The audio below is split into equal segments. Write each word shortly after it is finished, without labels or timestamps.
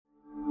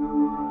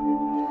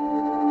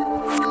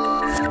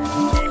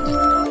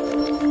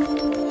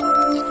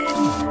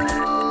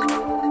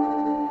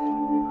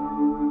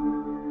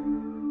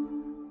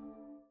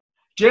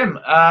Jim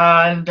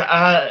and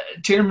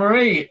Tina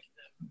Marie,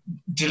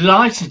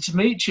 delighted to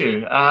meet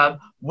you.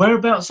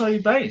 Whereabouts are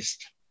you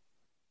based?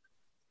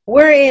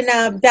 We're in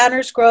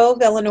Downers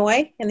Grove,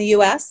 Illinois, in the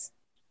U.S.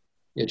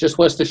 Yeah, just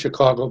west of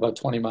Chicago, about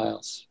 20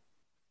 miles.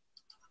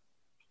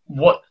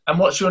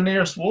 What's your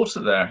nearest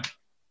water there?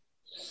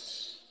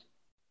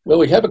 Well,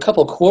 we have a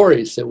couple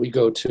quarries that we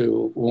go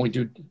to when we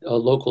do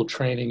local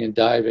training and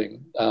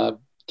diving.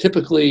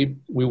 Typically,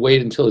 we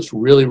wait until it's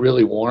really,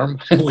 really warm,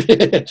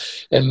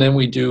 and then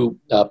we do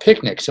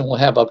picnics, and we'll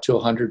have up to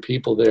 100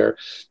 people there,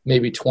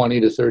 maybe 20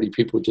 to 30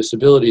 people with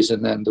disabilities,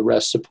 and then the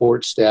rest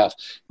support staff.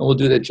 And we'll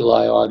do that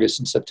July, August,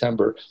 and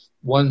September.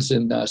 One's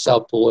in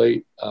South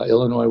Beloit,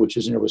 Illinois, which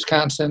is near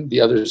Wisconsin.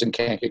 The other is in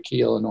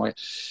Kankakee, Illinois.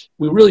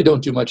 We really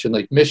don't do much in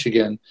Lake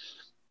Michigan.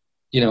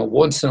 You know,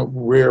 once in a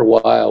rare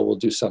while, we'll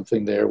do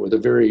something there with a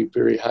very,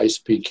 very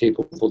high-speed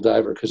capable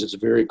diver because it's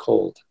very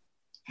cold.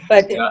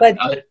 But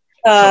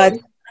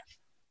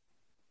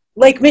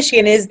Lake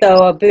Michigan is,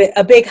 though, a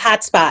big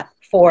hotspot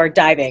for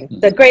diving. Mm-hmm.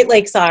 The Great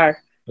Lakes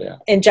are,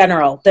 in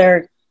general.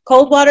 They're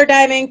cold water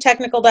diving,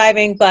 technical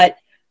diving, but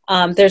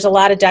there's a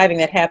lot of diving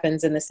that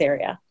happens in this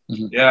area.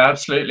 Mm-hmm. Yeah,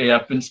 absolutely.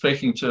 I've been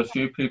speaking to a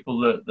few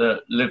people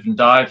that live and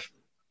dive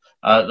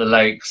at the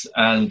lakes,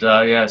 and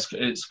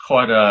it's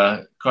quite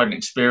an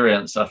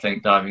experience, I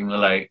think, diving the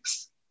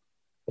lakes.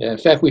 Yeah, in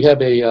fact, we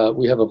have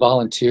a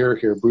volunteer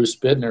here, Bruce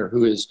Bidner,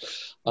 who is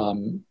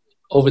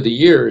over the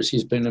years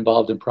he's been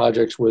involved in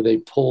projects where they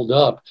pulled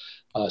up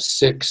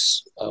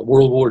 6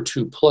 World War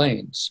II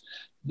planes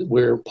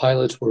where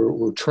pilots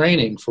were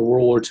training for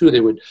World War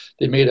II.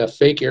 They made a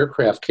fake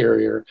aircraft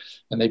carrier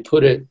and they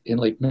put it in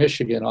Lake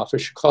Michigan off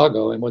of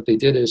Chicago. And what they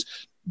did is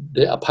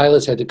the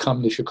pilots had to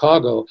come to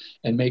Chicago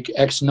and make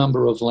X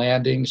number of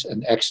landings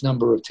and X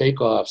number of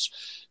takeoffs,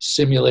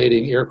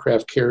 simulating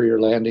aircraft carrier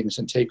landings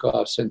and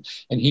takeoffs.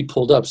 And he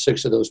pulled up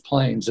 6 of those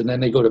planes. And then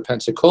they go to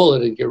Pensacola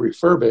to get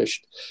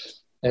refurbished.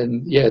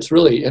 And yeah, it's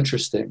really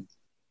interesting.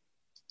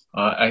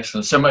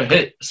 Excellent.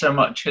 So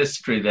much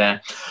history there.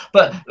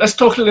 But let's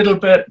talk a little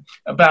bit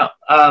about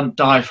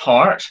Dive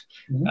Heart.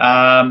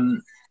 Mm-hmm.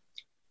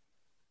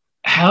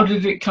 How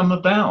did it come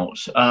about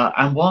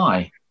and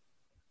why?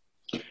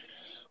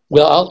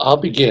 Well, I'll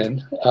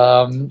begin.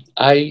 I'm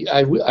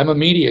a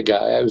media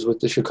guy. I was with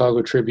the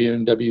Chicago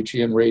Tribune,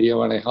 WGN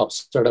Radio, and I helped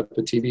start up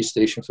a TV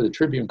station for the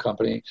Tribune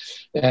Company.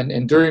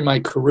 And during my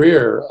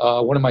career,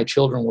 one of my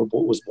children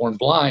was born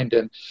blind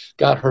and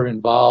got her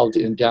involved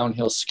in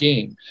downhill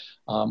skiing.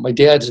 My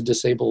dad's a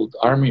disabled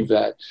Army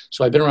vet,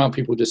 so I've been around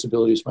people with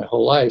disabilities my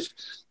whole life.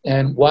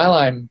 And while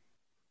I'm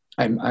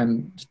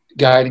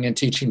guiding and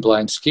teaching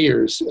blind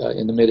skiers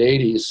in the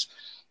mid-'80s,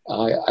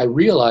 I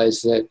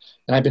realized that,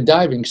 and I've been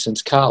diving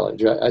since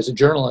college. As a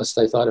journalist,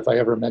 I thought if I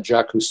ever met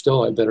Jacques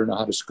Cousteau, I better know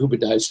how to scuba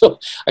dive. So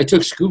I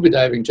took scuba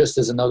diving just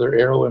as another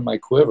arrow in my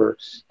quiver,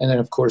 and then,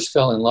 of course,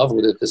 fell in love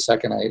with it the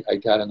second I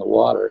got in the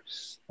water.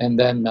 And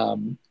then,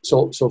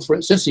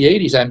 since the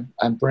 80s,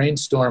 I'm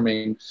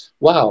brainstorming,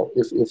 wow,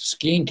 if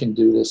skiing can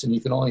do this, and you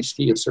can only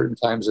ski at certain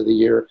times of the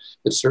year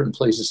at certain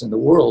places in the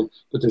world,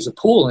 but there's a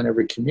pool in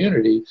every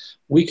community,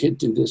 we could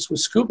do this with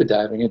scuba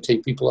diving and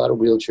take people out of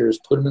wheelchairs,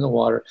 put them in the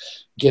water,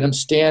 get them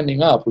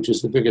standing up, which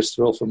is the biggest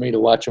thrill for me to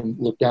watch them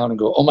look down and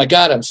go, oh my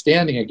God, I'm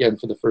standing again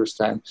for the first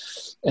time.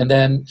 And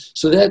then,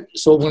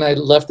 so when I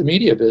left the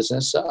media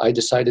business, I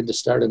decided to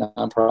start a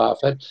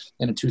nonprofit.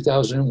 And in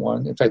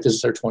 2001, in fact, this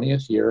is our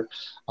 20th year,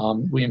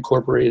 we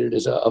incorporated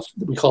as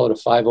we call it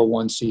a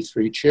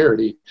 501c3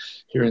 charity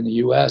here in the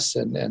U.S.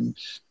 and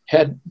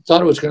had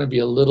thought it was going to be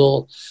a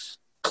little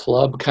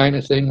club kind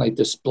of thing like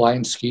this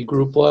blind ski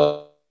group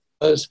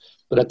was.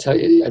 But I tell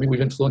you, I mean,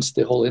 we've influenced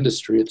the whole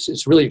industry.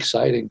 It's really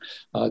exciting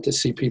to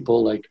see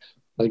people like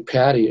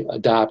Patty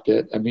adopt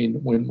it. I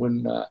mean,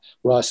 when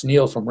Ross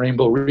Neal from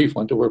Rainbow Reef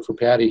went to work for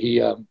Patty, he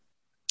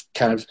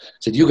kind of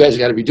said, "You guys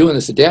got to be doing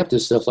this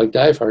adaptive stuff like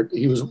Dive Heart."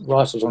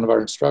 Ross was one of our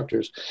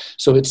instructors,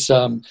 so it's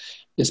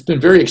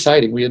been very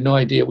exciting. We had no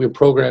idea. We have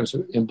programs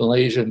in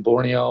Malaysia and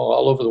Borneo,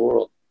 all over the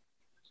world.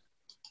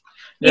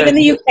 Even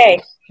the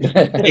UK.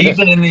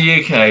 Even in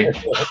the UK.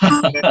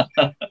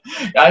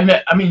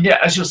 I mean, yeah,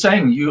 as you're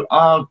saying, you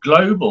are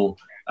global.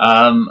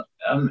 How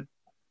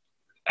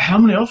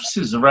many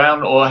offices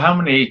around, or how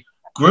many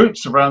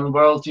groups around the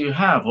world do you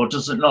have, or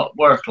does it not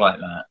work like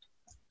that?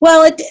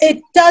 Well,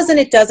 it does and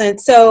it doesn't.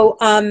 So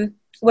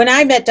when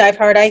I met Dive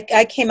Heart,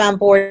 I came on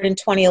board in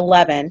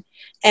 2011,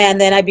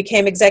 and then I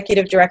became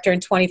executive director in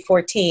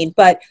 2014.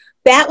 But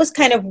that was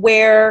kind of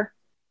where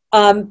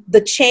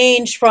the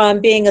change from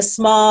being a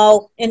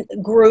small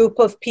group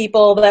of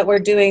people that were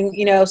doing,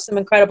 some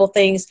incredible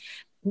things,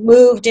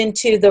 moved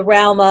into the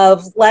realm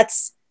of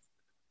let's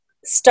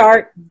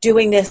start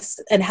doing this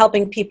and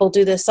helping people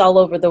do this all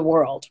over the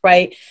world,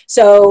 right?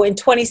 So in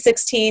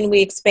 2016,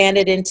 we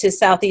expanded into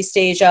Southeast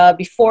Asia.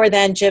 Before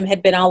then, Jim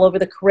had been all over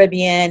the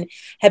Caribbean,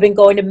 had been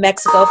going to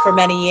Mexico for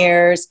many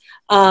years,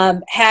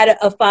 had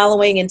a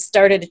following and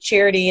started a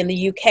charity in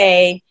the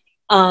UK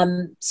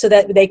so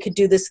that they could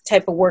do this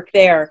type of work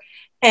there.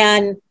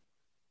 And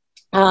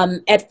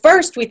at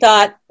first we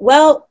thought,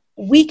 well,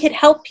 we could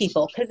help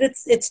people,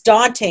 because it's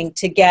daunting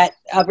to get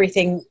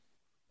everything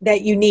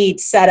that you need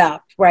set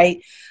up,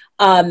 right?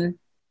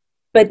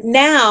 But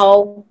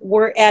now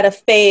we're at a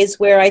phase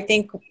where I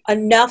think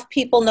enough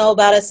people know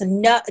about us.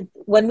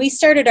 When we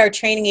started our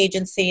training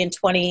agency in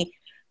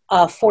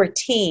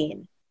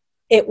 2014,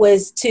 it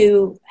was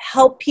to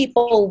help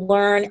people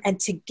learn and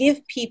to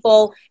give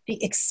people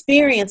the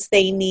experience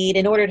they need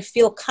in order to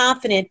feel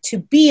confident to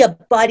be a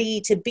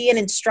buddy, to be an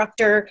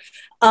instructor,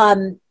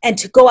 and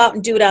to go out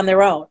and do it on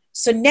their own.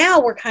 So now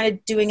we're kind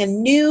of doing a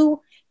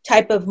new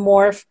type of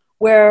morph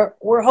where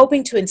we're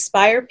hoping to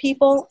inspire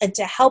people and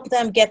to help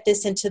them get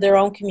this into their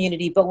own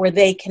community, but where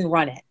they can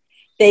run it.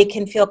 They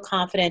can feel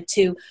confident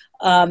to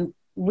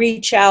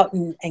reach out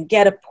and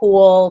get a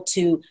pool,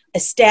 to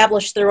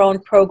establish their own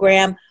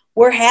program.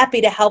 We're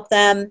happy to help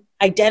them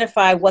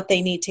identify what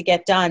they need to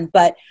get done,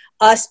 but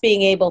us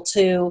being able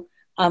to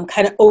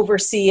kind of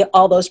oversee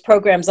all those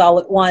programs all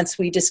at once,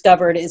 we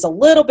discovered is a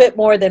little bit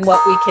more than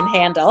what we can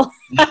handle.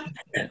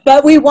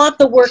 But we want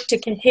the work to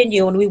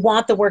continue, and we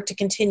want the work to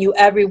continue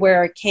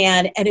everywhere it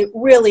can, and it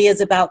really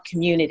is about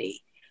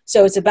community.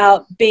 So it's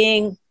about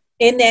being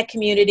in that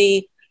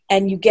community,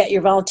 and you get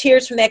your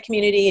volunteers from that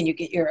community, and you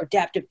get your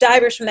adaptive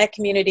divers from that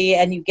community,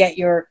 and you get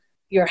your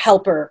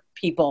helper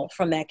people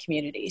from that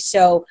community.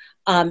 So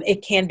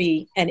it can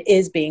be and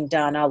is being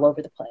done all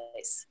over the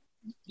place.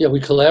 Yeah, we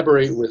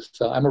collaborate with,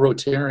 I'm a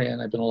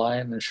Rotarian, I've been a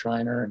Lion and a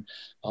Shriner, and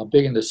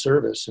big into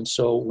service. And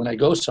so when I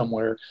go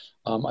somewhere,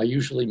 I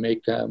usually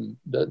make them,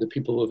 the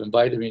people who have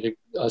invited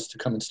us to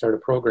come and start a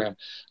program,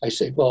 I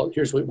say, well,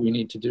 here's what we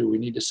need to do. We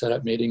need to set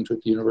up meetings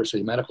with the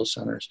university medical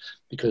centers,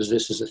 because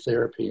this is a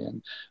therapy,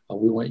 and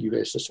we want you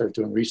guys to start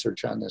doing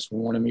research on this. We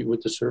want to meet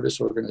with the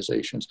service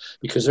organizations,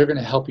 because they're going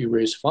to help you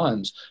raise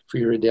funds for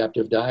your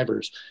adaptive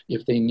divers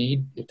if they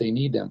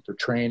need them for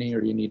training,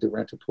 or you need to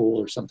rent a pool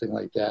or something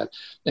like that.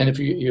 And if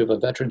you have a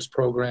veterans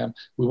program,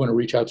 we want to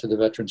reach out to the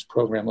veterans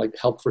program, like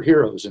Help for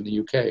Heroes in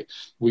the UK.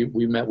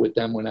 We met with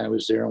them when I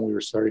was there, and we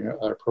were starting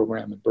our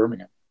program in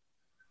Birmingham.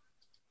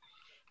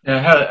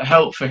 Yeah,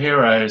 Help for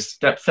Heroes,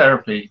 depth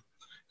therapy.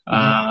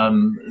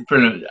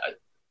 Brilliant.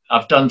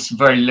 I've done some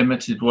very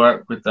limited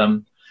work with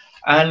them.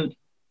 And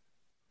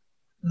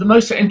the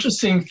most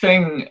interesting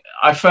thing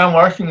I found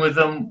working with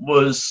them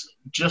was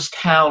just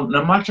how,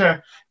 no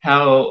matter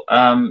how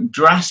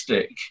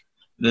drastic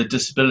the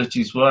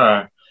disabilities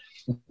were,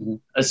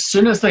 as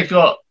soon as they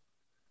got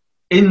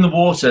in the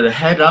water, the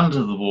head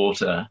under the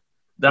water,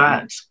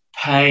 that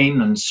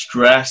pain and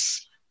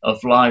stress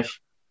of life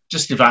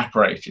just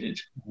evaporated.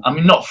 I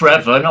mean, not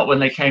forever, not when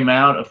they came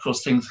out. Of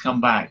course, things come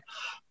back.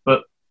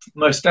 But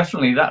most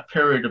definitely that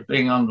period of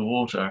being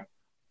underwater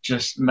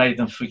just made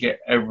them forget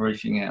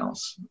everything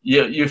else.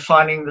 You're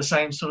finding the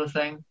same sort of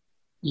thing?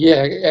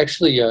 Yeah,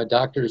 actually,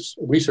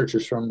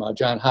 researchers from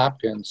Johns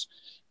Hopkins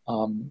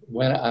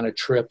went on a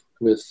trip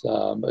with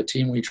a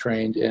team we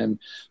trained, and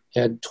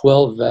had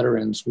 12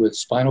 veterans with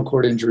spinal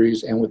cord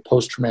injuries and with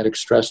post-traumatic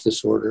stress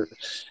disorder.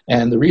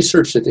 And the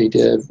research that they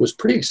did was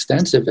pretty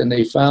extensive, and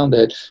they found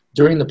that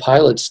during the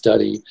pilot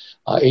study,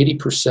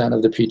 80%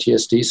 of the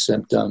PTSD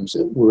symptoms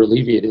were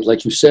alleviated.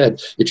 Like you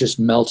said, it just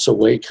melts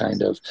away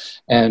kind of.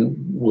 And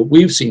what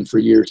we've seen for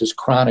years is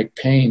chronic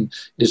pain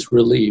is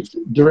relieved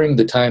during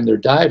the time they're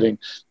diving.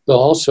 But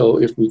also,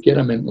 if we get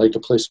them in like a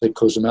place like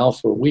Cozumel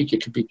for a week,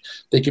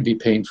 they could be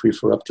pain-free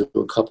for up to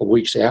a couple of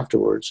weeks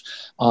afterwards.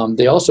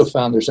 They also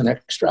found there's an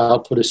extra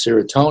output of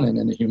serotonin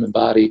in the human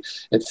body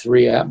at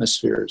 3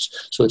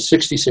 atmospheres. So at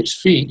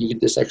 66 feet, you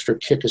get this extra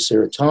kick of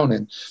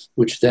serotonin,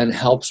 which then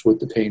helps with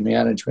the pain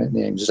management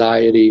and the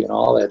anxiety and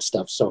all that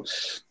stuff. So,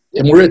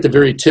 and we're at the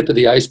very tip of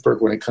the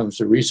iceberg when it comes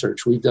to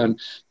research. We've done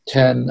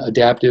 10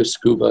 adaptive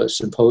scuba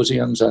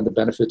symposiums on the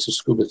benefits of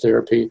scuba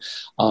therapy.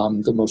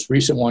 The most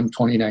recent one,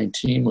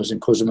 2019, was in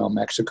Cozumel,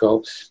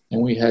 Mexico.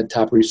 And we had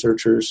top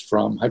researchers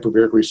from,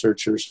 hyperbaric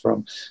researchers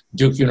from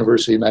Duke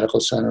University Medical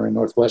Center and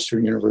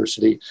Northwestern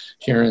University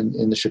here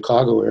in the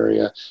Chicago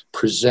area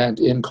present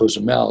in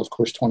Cozumel. Of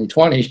course,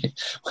 2020,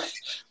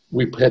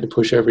 we had to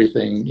push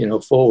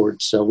everything,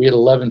 forward. So we had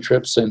 11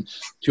 trips and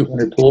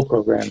 200 pool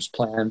programs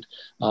planned.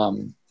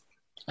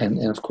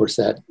 And of course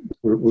that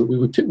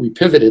we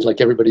pivoted,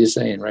 like everybody is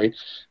saying, right?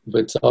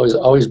 But it's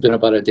always been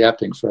about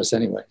adapting for us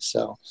anyway.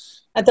 So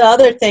the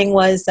other thing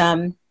was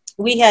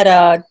we had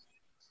a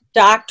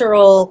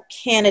doctoral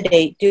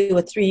candidate do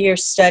a 3-year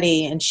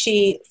study, and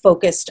she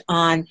focused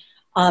on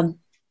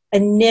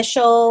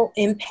initial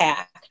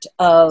impact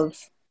of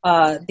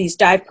these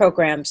dive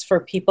programs for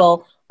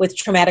people with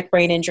traumatic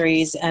brain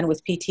injuries and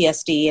with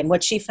PTSD. And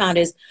what she found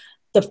is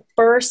the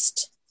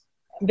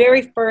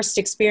very first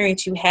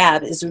experience you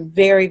have is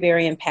very,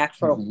 very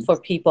impactful for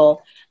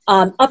people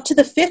up to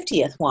the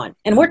 50th one.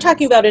 And we're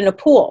talking about in a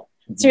pool.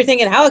 So you're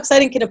thinking, how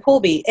exciting can a pool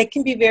be? It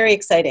can be very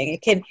exciting.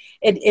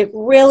 It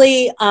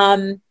really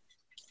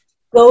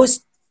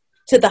goes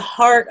to the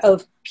heart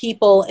of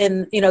people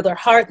and, their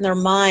heart and their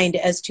mind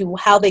as to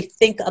how they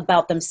think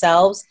about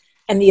themselves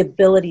and the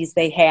abilities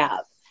they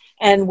have.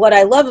 And what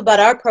I love about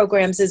our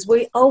programs is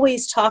we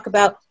always talk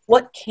about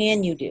what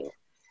can you do?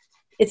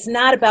 it's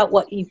not about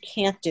what you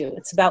can't do.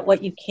 It's about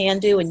what you can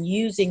do and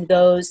using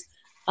those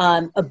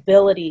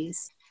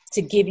abilities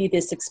to give you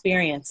this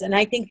experience. And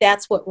I think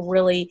that's what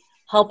really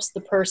helps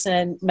the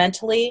person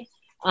mentally.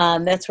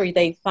 That's where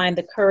they find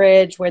the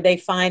courage, where they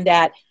find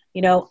that,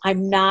 you know,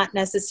 I'm not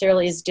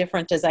necessarily as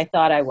different as I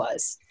thought I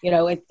was. You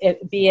know,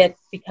 be it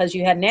because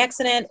you had an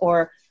accident,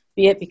 or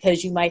be it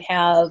because you might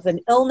have an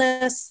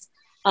illness,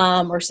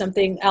 or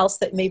something else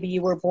that maybe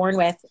you were born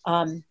with.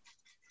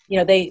 You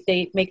know, they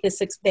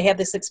have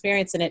this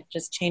experience and it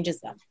just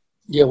changes them.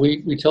 Yeah,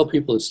 we tell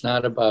people it's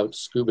not about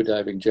scuba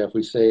diving, Jeff.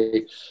 We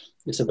say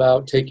it's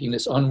about taking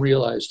this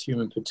unrealized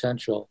human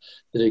potential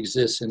that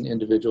exists in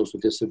individuals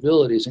with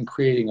disabilities and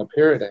creating a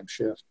paradigm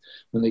shift.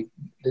 When they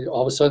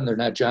all of a sudden, they're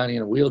not Johnny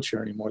in a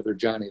wheelchair anymore, they're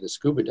Johnny the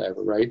scuba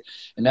diver, right?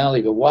 And now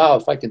they go, wow,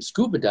 if I can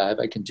scuba dive,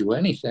 I can do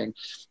anything.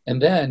 And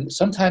then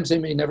sometimes they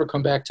may never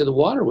come back to the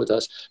water with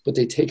us, but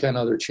they take on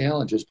other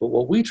challenges. But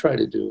what we try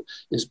to do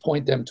is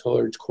point them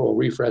towards coral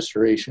reef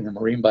restoration and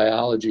marine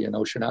biology and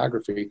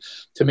oceanography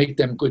to make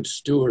them good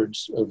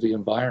stewards of the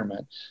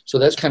environment. So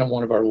that's kind of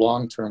one of our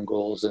long-term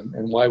goals, and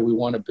why we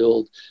want to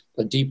build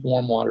a deep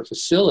warm water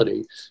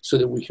facility so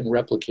that we can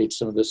replicate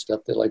some of the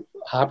stuff that like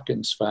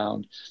Hopkins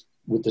found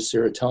with the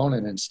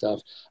serotonin and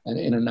stuff, and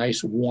in a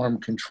nice, warm,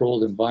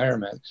 controlled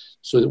environment,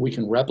 so that we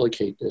can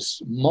replicate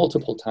this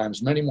multiple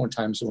times, many more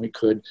times than we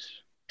could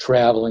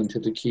traveling to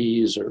the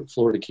Keys or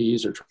Florida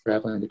Keys or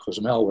traveling to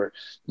Cozumel, where,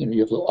 you know,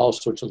 you have all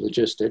sorts of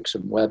logistics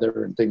and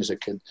weather and things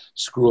that can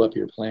screw up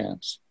your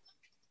plans.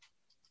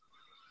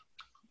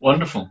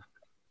 Wonderful.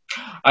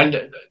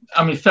 And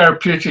I mean,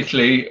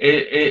 therapeutically,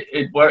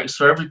 it works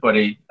for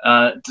everybody,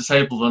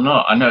 disabled or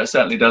not. I know it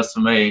certainly does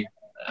for me.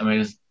 I mean,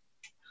 as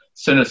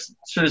soon as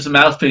the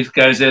mouthpiece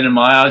goes in and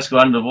my eyes go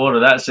underwater,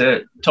 that's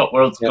it. Top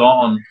world's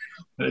gone.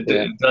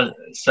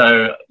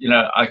 So, you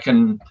know, I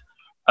can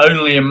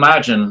only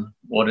imagine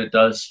what it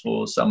does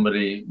for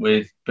somebody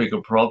with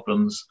bigger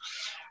problems.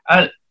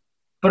 But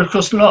of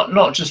course,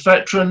 not just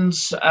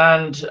veterans,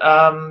 and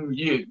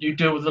you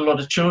deal with a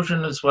lot of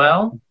children as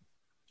well.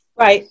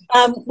 Right.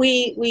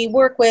 We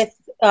work with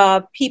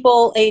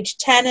people aged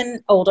 10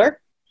 and older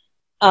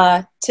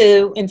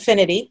to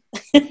infinity.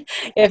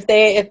 If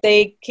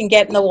they can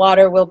get in the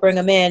water, we'll bring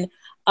them in.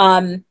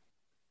 And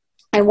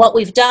what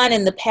we've done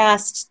in the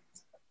past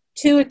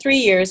 2 or 3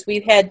 years,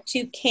 we've had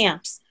 2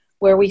 camps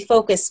where we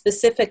focus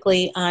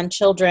specifically on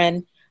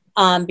children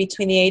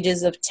between the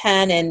ages of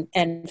 10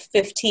 and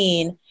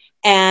 15.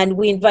 And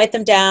we invite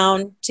them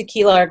down to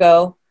Key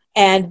Largo,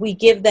 and we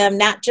give them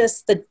not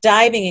just the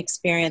diving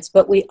experience,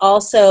 but we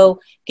also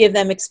give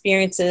them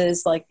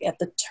experiences like at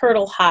the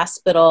Turtle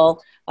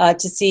Hospital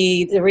to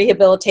see the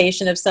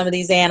rehabilitation of some of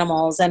these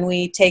animals. And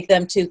we take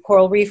them to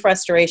coral reef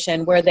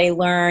restoration, where they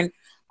learn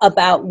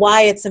about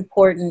why it's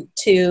important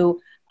to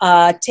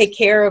take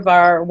care of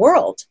our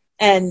world,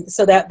 and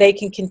so that they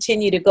can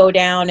continue to go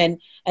down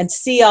and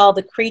see all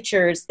the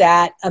creatures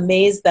that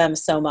amaze them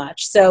so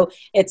much. So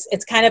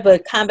it's kind of a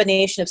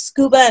combination of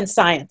scuba and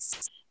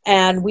science.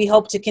 And we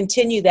hope to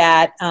continue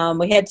that.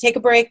 We had to take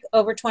a break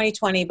over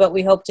 2020, but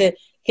we hope to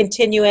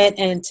continue it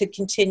and to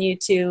continue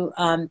to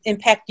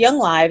impact young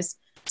lives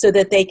so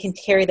that they can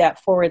carry that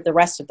forward the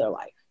rest of their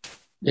life.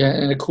 Yeah,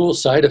 and a cool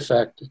side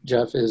effect,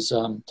 Jeff, is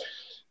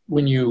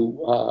when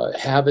you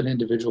have an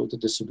individual with a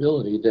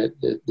disability,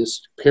 that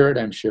this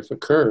paradigm shift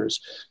occurs.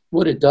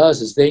 What it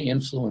does is they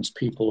influence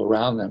people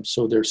around them.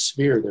 So their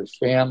sphere, their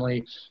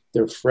family,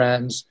 their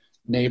friends,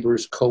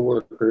 neighbors,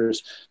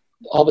 coworkers,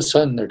 all of a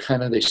sudden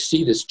they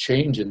see this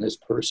change in this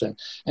person,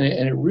 and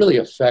it really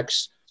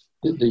affects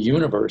the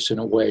universe in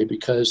a way,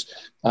 because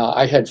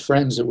I had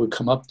friends that would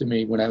come up to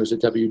me when I was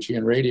at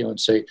WGN Radio and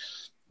say,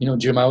 you know,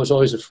 Jim, I was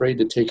always afraid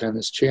to take on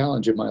this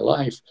challenge in my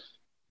life.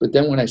 But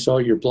then when I saw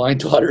your blind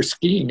daughter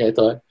skiing, I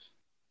thought,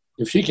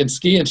 if she can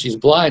ski and she's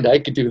blind, I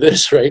could do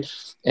this, right?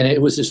 And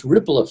it was this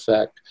ripple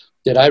effect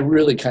that I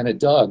really kind of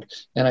dug.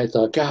 And I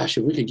thought, gosh,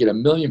 if we could get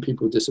 1 million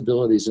people with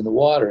disabilities in the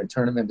water and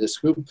turn them into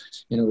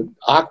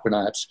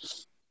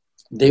aquanauts,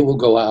 they will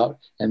go out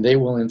and they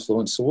will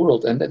influence the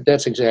world. And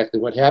that's exactly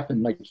what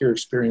happened, like your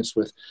experience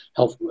with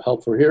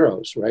Help for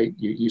Heroes, right?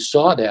 You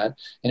saw that,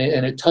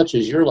 and it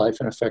touches your life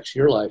and affects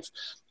your life.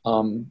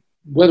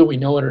 Whether we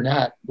know it or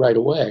not right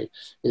away,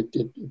 it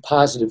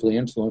positively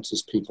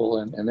influences people,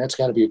 and that's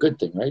got to be a good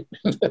thing, right?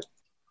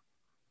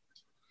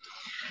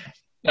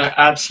 Yeah,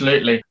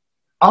 absolutely.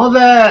 Are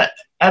there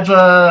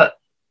ever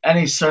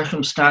any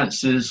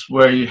circumstances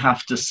where you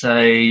have to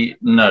say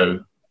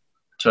no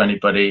to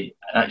anybody?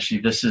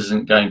 Actually, this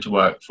isn't going to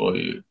work for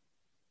you.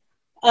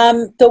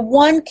 The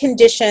one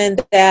condition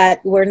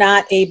that we're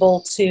not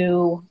able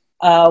to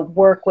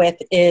work with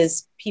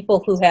is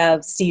people who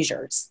have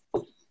seizures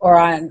or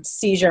on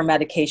seizure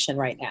medication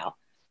right now.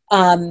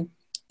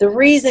 The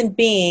reason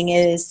being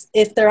is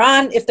if they're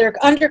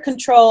under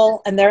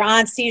control and they're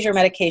on seizure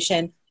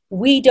medication,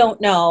 we don't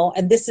know,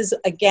 and this is,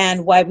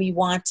 again, why we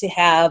want to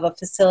have a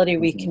facility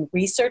where we can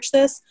research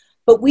this,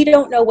 but we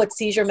don't know what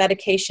seizure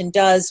medication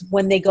does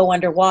when they go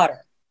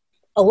underwater.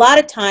 A lot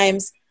of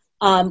times,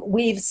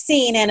 we've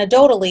seen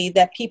anecdotally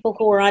that people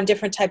who are on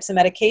different types of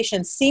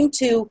medications seem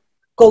to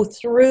go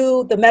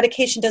through, the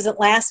medication doesn't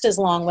last as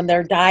long when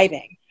they're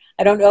diving.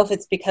 I don't know if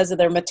it's because of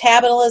their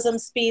metabolism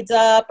speeds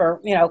up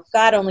or,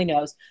 God only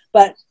knows.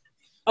 But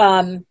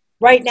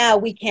right now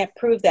we can't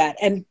prove that.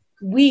 And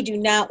we do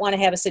not want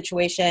to have a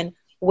situation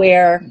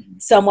where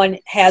someone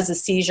has a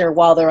seizure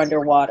while they're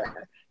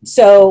underwater.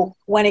 So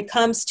when it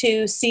comes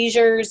to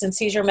seizures and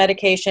seizure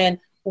medication,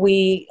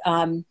 we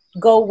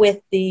go with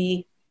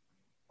the,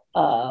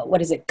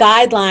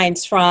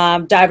 guidelines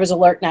from Divers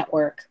Alert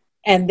Network.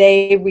 And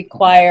they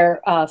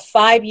require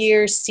 5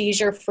 years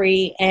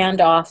seizure-free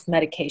and off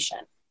medication.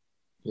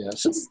 Yeah,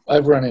 so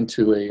I've run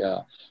into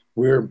a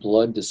rare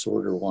blood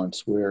disorder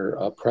once where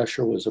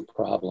pressure was a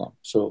problem.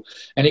 So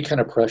any kind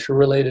of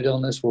pressure-related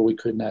illness where we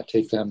could not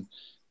take them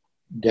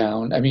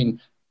down. I mean,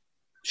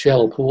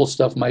 shallow pool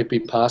stuff might be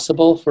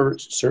possible for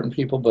certain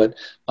people, but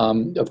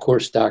of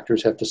course,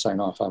 doctors have to sign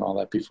off on all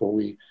that before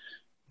we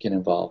get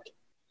involved.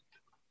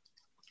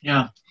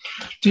 Yeah.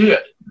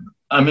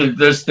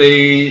 There's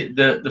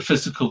the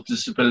physical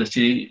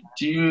disability.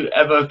 Do you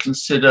ever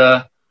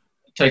consider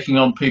taking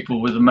on people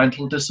with a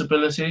mental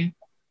disability?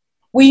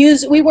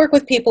 We work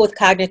with people with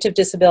cognitive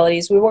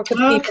disabilities. We work with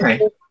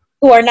people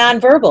who are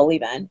nonverbal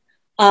even.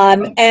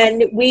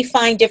 And we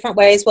find different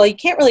ways. Well, you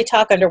can't really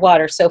talk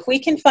underwater. So if we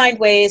can find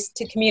ways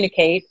to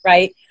communicate,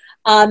 right?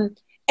 And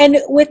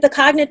with the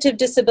cognitive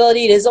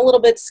disability, it is a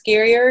little bit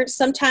scarier.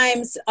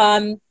 Sometimes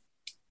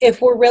if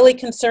we're really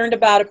concerned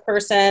about a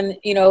person,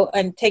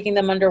 and taking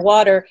them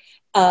underwater,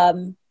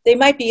 they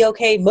might be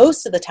okay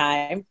most of the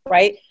time,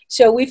 right?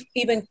 So we've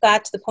even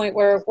got to the point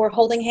where we're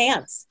holding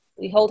hands.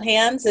 We hold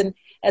hands, and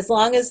as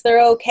long as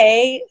they're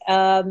okay,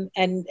 and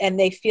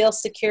they feel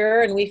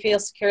secure and we feel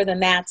secure,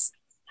 then that's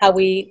how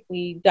we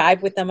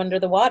dive with them under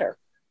the water.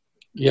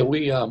 Yeah,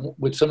 we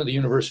with some of the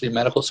university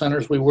medical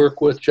centers we work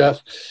with,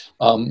 Jeff,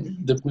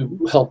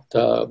 we helped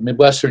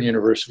Midwestern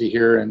University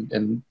here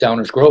and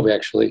Downers Grove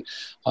actually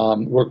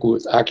work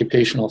with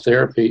occupational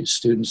therapy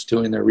students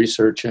doing their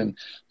research, and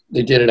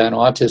they did it on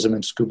autism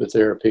and scuba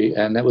therapy,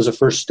 and that was the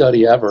first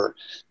study ever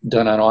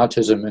done on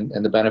autism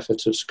and the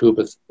benefits of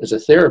scuba as a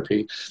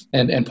therapy.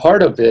 And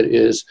part of it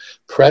is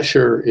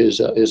pressure is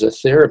a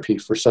therapy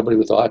for somebody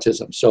with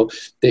autism. So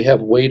they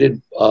have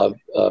weighted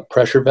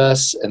pressure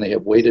vests, and they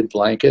have weighted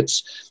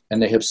blankets,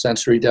 and they have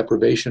sensory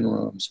deprivation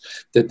rooms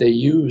that they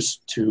use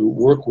to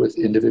work with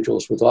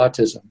individuals with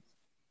autism.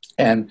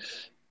 And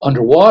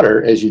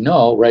underwater, as you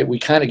know, right, we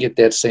kind of get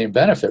that same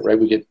benefit, right?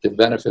 We get the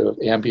benefit of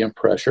ambient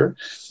pressure.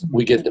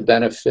 We get the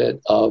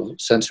benefit of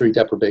sensory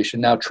deprivation.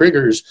 Now,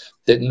 triggers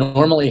that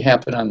normally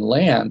happen on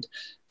land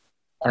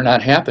are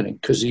not happening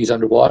because he's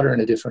underwater in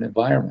a different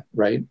environment,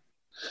 right?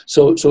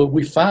 So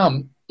we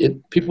found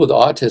people with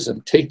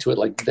autism take to it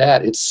like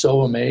that. It's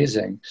so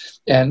amazing.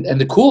 And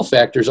the cool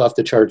factor's off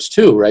the charts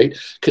too, right?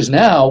 Because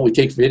now we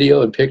take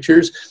video and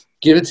pictures,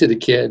 give it to the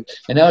kid,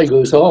 and now he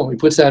goes home. He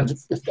puts it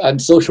on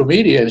social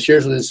media and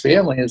shares with his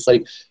family. And it's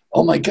like,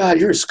 oh my God,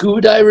 you're a scuba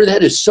diver?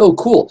 That is so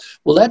cool.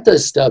 Well, that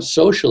does stuff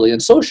socially.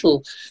 And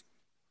social,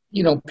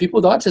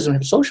 people with autism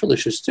have social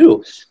issues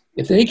too.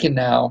 If they can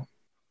now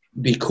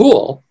be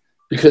cool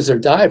because they're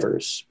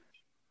divers,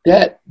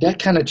 that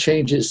kind of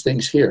changes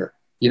things here.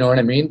 You know what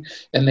I mean?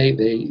 And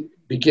they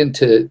begin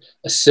to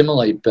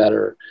assimilate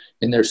better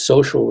in their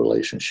social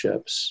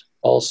relationships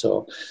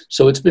also.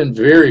 So it's been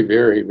very,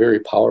 very, very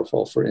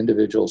powerful for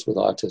individuals with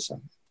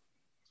autism.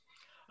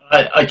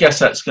 I guess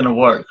that's going to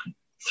work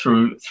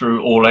through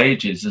all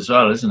ages as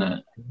well, isn't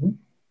it? Mm-hmm.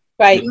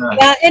 Right.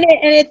 Yeah, and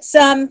it's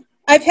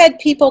I've had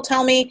people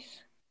tell me,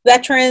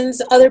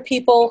 veterans, other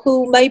people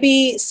who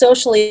maybe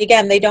socially,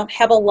 again, they don't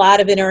have a lot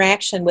of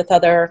interaction with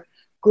other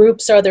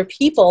groups or other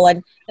people,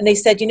 and they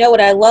said,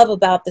 what I love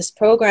about this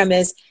program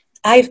is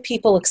I have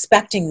people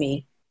expecting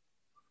me,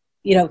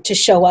 to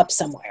show up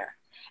somewhere.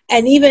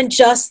 And even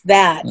just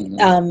that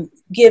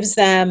gives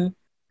them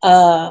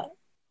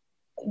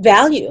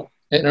value.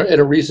 And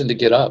a reason to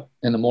get up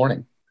in the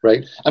morning,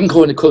 right? I'm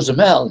going to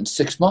Cozumel in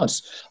 6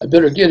 months. I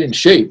better get in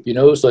shape,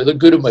 so I look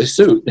good in my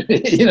suit.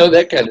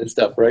 That kind of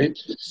stuff, right?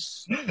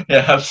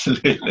 Yeah,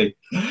 absolutely.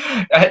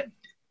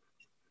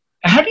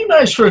 How do you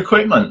manage for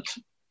equipment?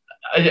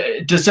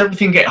 Does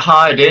everything get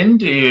hired in?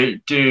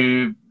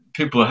 Do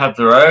people have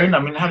their own? I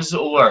mean, how does it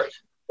all work?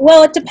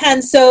 Well, it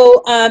depends.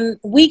 So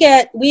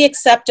we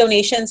accept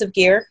donations of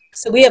gear.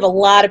 So we have a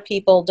lot of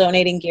people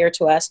donating gear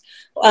to us.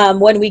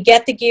 When we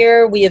get the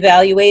gear, we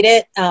evaluate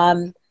it.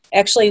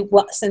 Actually,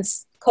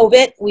 since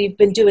COVID, we've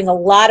been doing a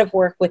lot of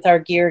work with our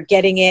gear,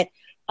 getting it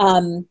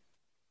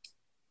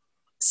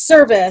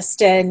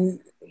serviced,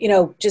 and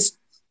just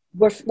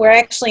we're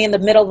actually in the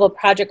middle of a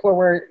project where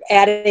we're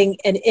adding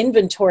an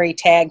inventory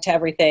tag to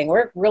everything.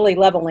 We're really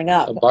leveling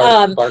up.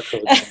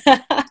 Barcode.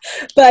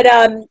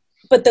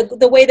 But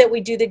the way that we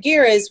do the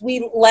gear is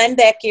we lend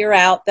that gear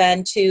out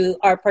then to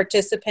our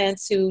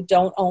participants who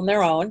don't own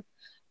their own.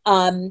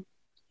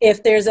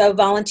 If there's a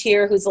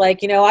volunteer who's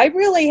like, I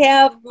really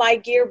have my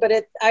gear,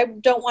 but I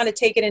don't want to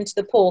take it into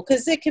the pool,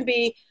 because it can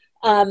be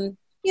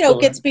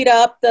gets beat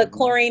up. The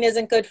chlorine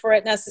isn't good for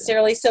it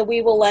necessarily. So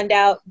we will lend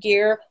out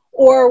gear,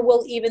 or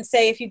we'll even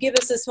say, if you give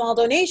us a small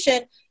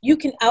donation, you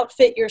can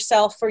outfit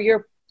yourself for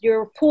your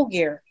pool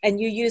gear, and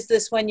you use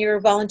this when you're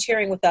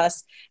volunteering with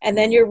us. And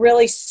then your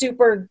really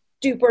super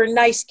duper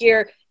nice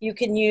gear you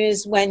can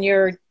use when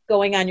you're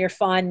going on your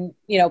fun,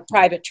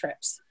 private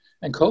trips.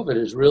 And COVID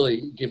has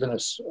really given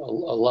us a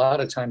lot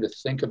of time to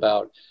think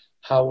about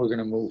how we're going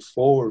to move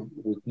forward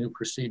with new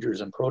procedures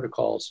and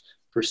protocols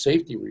for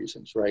safety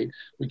reasons, right?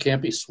 We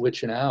can't be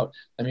switching out.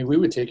 I mean, we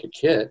would take a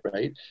kit,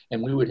 right?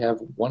 And we would have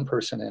one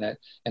person in it.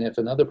 And if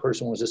another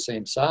person was the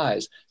same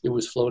size, it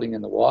was floating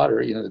in the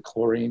water. The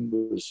chlorine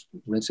was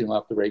rinsing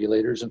off the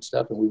regulators and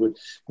stuff. And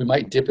we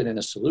might dip it in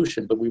a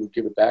solution, but we would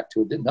give it back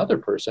to another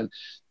person.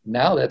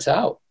 Now that's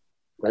out,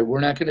 right? We're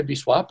not going to be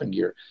swapping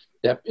gear.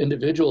 That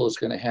individual is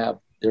going to have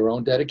their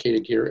own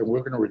dedicated gear, and we're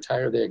going to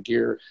retire that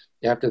gear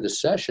after the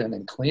session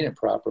and clean it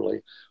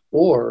properly.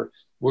 Or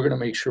we're going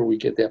to make sure we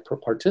get that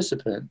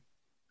participant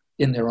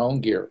in their own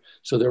gear,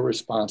 so they're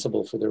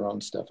responsible for their own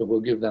stuff. And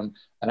we'll give them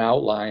an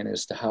outline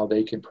as to how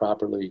they can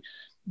properly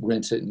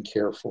rinse it and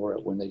care for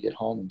it when they get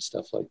home and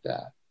stuff like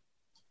that.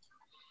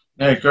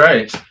 Yeah,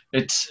 great.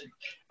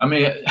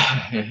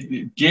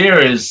 Gear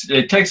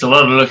it takes a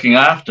lot of looking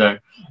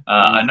after.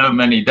 I know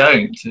many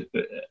don't,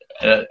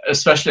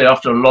 especially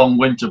after a long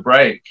winter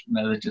break.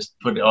 They just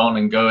put it on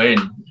and go in,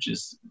 which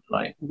is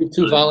like. We have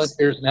 2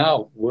 volunteers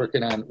now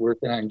working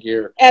on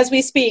gear as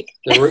we speak.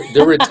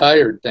 They're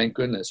retired, thank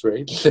goodness,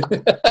 right?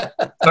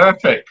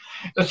 Perfect.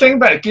 The thing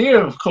about gear,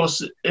 of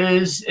course,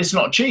 is it's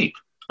not cheap.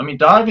 I mean,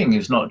 diving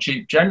is not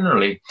cheap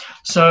generally.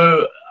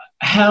 So,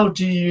 how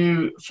do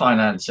you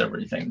finance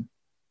everything?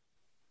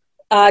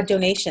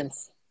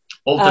 Donations.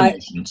 All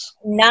donations.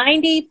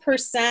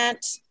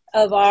 90%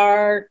 of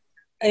our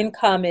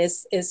income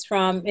is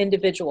from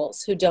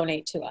individuals who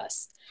donate to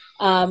us.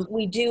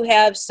 We do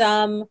have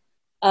some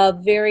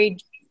very,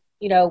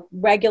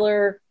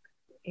 regular,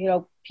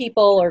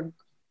 people or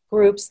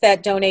groups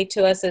that donate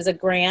to us as a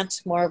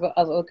grant, more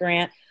of a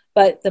grant.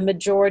 But the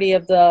majority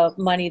of the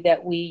money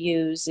that we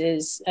use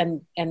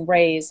and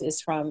raise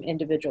is from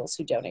individuals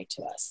who donate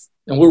to us.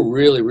 And we're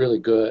really, really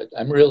good.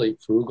 I'm really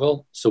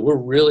frugal. So we're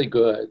really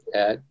good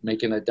at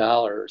making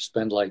 $1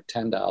 spend like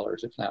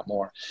 $10, if not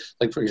more.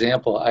 Like, for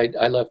example,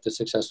 I left a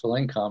successful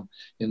income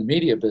in the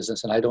media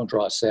business, and I don't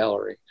draw a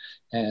salary.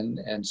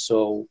 And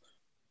so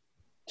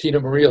Tina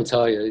Marie will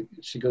tell you,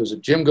 she goes, if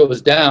Jim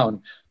goes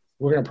down,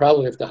 we're going to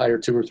probably have to hire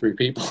 2 or 3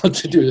 people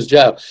to do his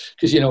job.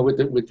 Because,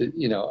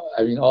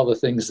 all the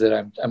things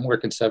that I'm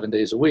working 7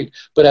 days a week,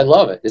 but I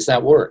love it. It's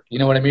not work. You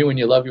know what I mean? When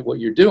you love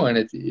what you're doing,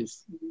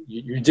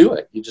 you do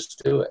it. You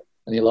just do it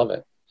and you love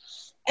it.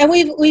 And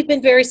we've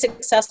been very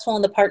successful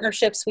in the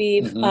partnerships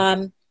we've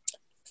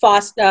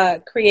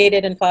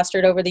created and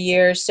fostered over the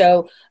years.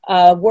 So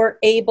we're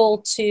able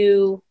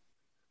to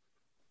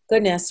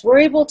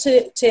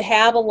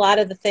have a lot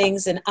of the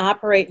things and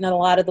operate in a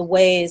lot of the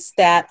ways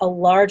that a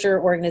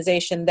larger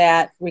organization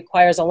that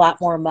requires a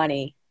lot more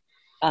money,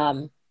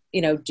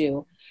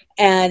 do.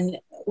 And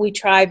we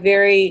try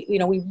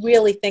we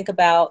really think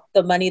about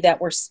the money that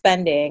we're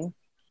spending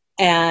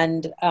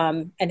and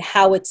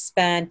how it's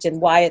spent and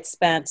why it's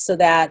spent, so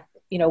that,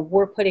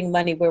 we're putting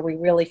money where we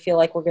really feel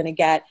like we're going to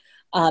get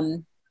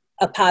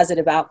a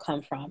positive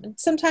outcome from. And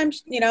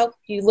sometimes,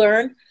 you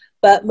learn,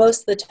 but most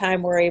of the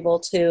time we're able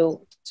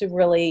to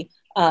really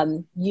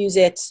use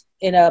it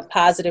in a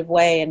positive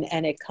way,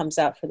 and it comes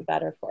out for the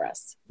better for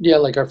us. Yeah,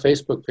 like our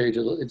Facebook page,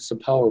 it's the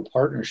power of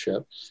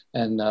partnership.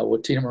 And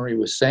what Tina Marie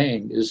was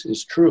saying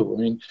is true. I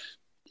mean,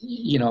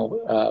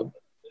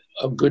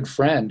 a good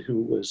friend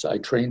I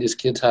trained his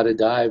kids how to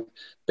dive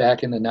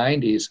back in the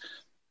 90s,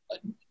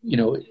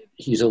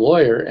 he's a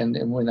lawyer.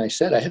 And when I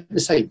said, I have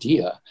this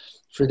idea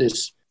for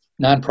this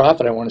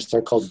nonprofit I want to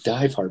start called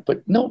Dive Heart,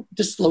 but no,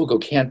 this logo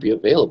can't be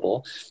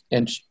available.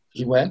 And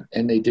he went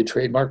and they did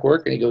trademark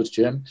work, and he goes,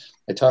 Jim,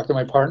 I talked to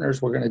my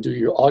partners. We're going to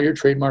do all your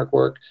trademark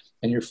work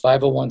and your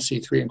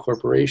 501c3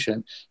 incorporation.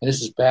 And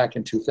this is back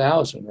in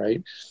 2000,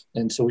 right?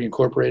 And so we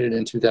incorporated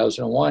in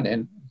 2001,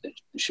 and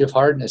Schiff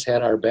Hardin has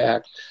had our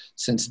back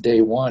since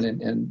day one.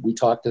 And we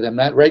talk to them,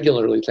 not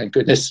regularly, thank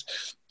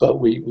goodness, but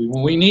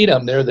when we need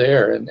them, they're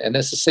there. And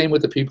it's the same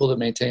with the people that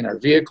maintain our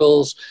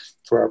vehicles,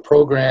 for our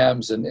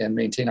programs, and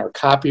maintain our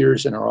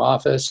copiers in our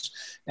office,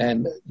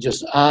 and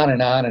just on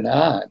and on and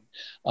on.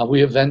 We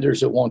have vendors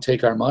that won't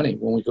take our money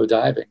when we go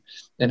diving.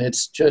 And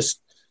it's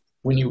just,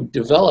 when you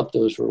develop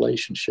those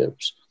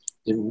relationships,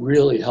 it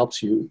really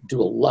helps you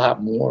do a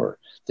lot more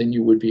than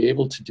you would be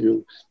able to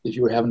do if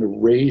you were having to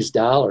raise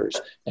dollars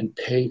and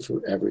pay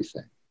for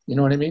everything. You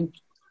know what I mean?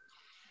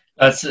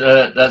 That's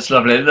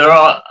lovely. There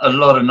are a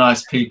lot of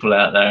nice people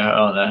out there,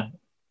 aren't there?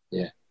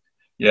 Yeah.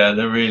 Yeah,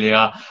 there really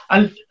are.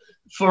 And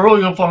for all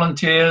your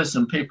volunteers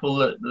and people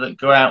that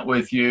go out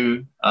with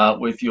you,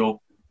 with your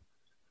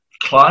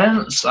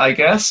clients, I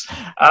guess,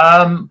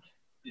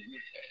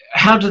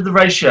 how do the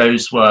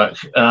ratios work?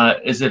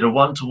 Is it a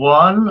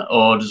 1-to-1,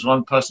 or does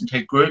one person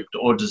take grouped,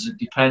 or does it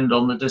depend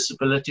on the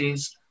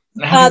disabilities?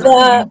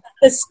 The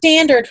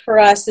standard for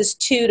us is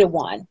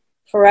 2-to-1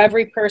 For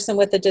every person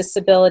with a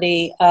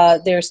disability,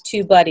 there's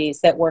 2 buddies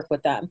that work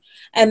with them.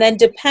 And then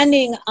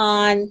depending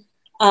on,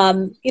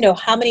 you know,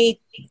 how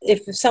many,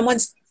 if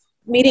someone's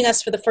meeting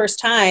us for the first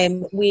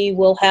time, we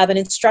will have an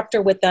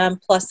instructor with them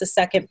plus the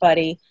second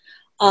buddy.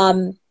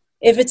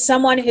 If it's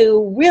someone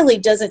who really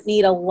doesn't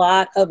need a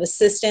lot of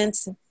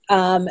assistance,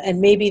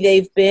 and maybe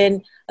they've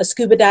been a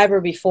scuba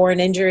diver before an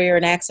injury or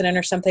an accident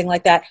or something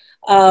like that,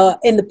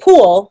 in the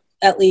pool,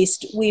 at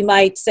least, we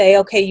might say,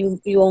 okay,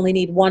 you only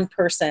need 1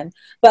 person.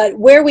 But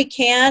where we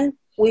can,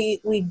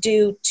 we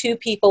do 2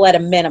 people at a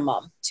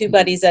minimum, 2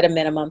 buddies at a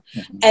minimum.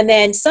 Mm-hmm. And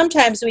then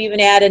sometimes we even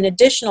add an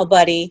additional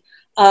buddy,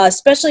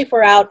 especially if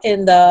we're out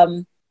in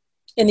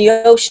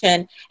the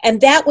ocean.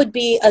 And that would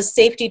be a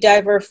safety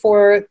diver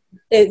for,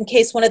 in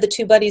case one of the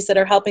 2 buddies that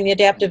are helping the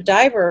adaptive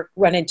diver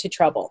run into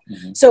trouble.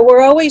 Mm-hmm. So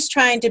we're always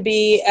trying to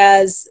be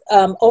as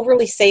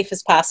overly safe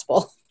as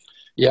possible.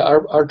 Yeah,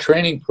 our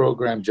training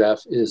program,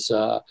 Jeff, is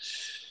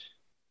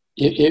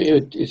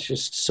it's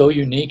just so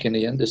unique in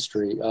the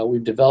industry.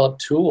 We've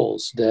developed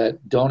tools that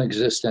don't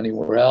exist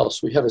anywhere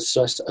else. We have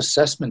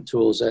assessment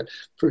tools that,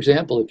 for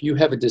example, if you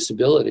have a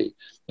disability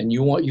and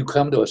you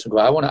come to us and go,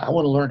 I want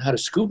to learn how to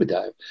scuba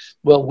dive.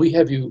 Well, we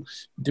have you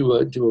do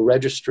a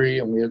registry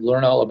and we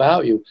learn all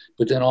about you,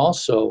 but then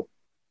also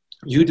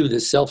you do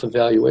this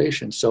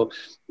self-evaluation. So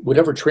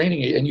whatever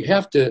training, and you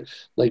have to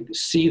like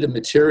see the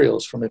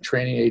materials from a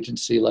training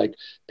agency like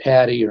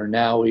PADI or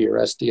NAUI or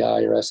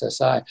SDI or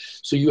SSI.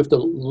 So you have to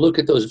look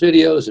at those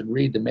videos and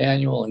read the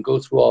manual and go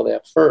through all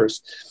that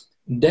first.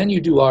 Then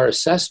you do our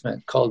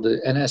assessment called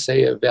the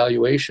NSA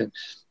evaluation.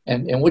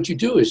 And what you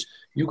do is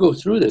you go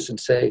through this and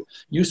say,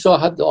 you saw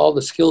how all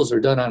the skills are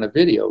done on a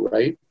video,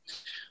 right?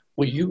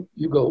 Well, you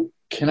go,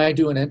 can I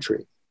do an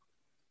entry?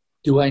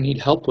 Do I need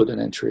help with an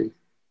entry?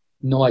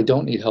 No, I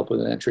don't need help with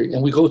an entry.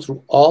 And we go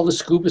through all the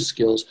scuba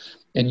skills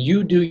and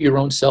you do your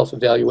own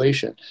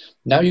self-evaluation.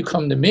 Now you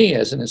come to me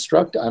as an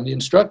instructor, I'm the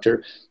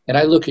instructor, and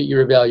I look at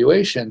your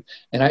evaluation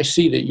and I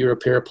see that you're a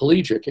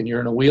paraplegic and you're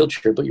in a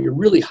wheelchair, but you're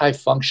really high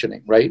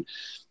functioning, right?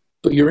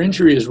 But your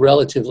injury is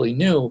relatively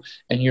new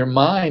and your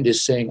mind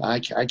is saying, I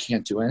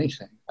can't do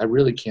anything. I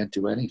really can't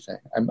do anything.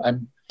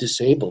 I'm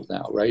disabled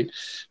now, right?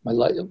 My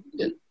life.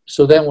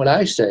 So then what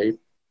I say,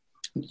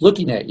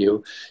 looking at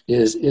you,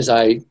 is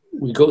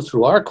we go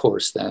through our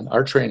course then,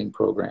 our training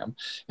program,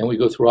 and we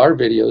go through our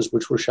videos,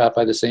 which were shot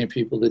by the same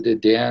people that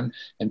did Dan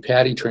and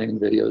PADI training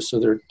videos, so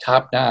they're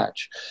top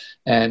notch.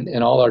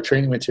 And all our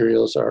training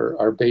materials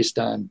are based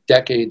on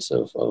decades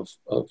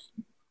of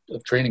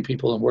training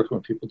people and working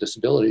with people with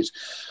disabilities.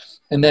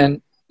 And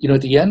then, you know,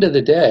 at the end of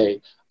the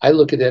day, I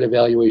look at that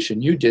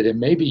evaluation you did, and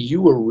maybe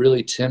you were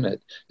really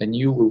timid and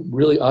you were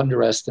really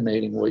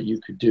underestimating what you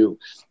could do.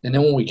 And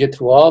then when we get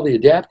through all the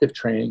adaptive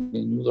training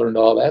and you learned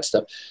all that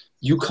stuff,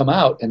 you come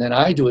out and then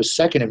I do a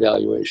second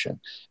evaluation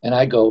and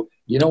I go,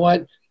 you know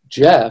what?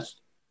 Jeff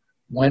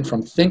went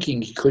from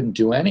thinking he couldn't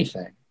do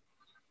anything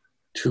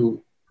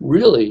to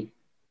really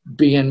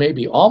being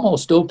maybe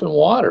almost open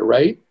water,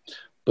 right?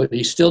 But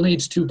he still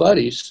needs 2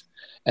 buddies.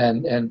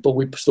 But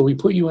we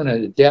put you in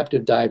an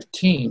adaptive dive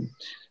team.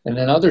 And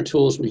then other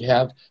tools we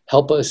have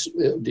help us,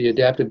 the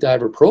adaptive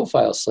diver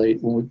profile slate.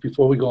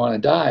 Before we go on a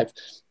dive,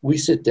 we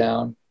sit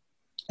down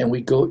and we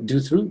go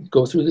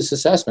through this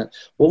assessment.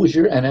 What was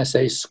your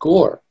NSA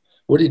score?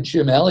 What did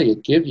Jim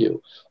Elliott give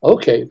you?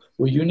 Okay,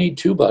 well, you need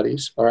 2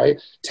 buddies, all right?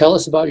 Tell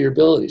us about your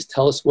abilities.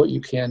 Tell us what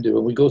you can do.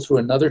 And we go through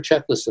another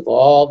checklist of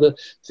all the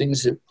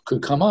things that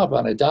could come up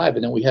on a dive,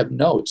 and then we have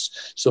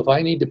notes. So if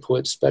I need to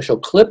put special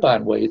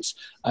clip-on weights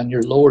on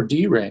your lower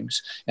D rings,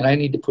 and I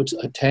need to put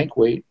a tank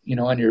weight, you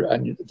know, on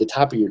the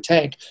top of your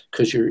tank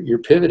because you're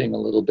pivoting a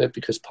little bit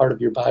because part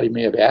of your body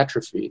may have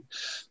atrophied,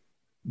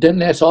 then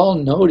that's all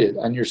noted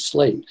on your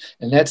slate.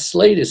 And that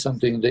slate is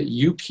something that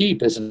you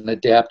keep as an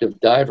adaptive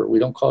diver. We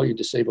don't call you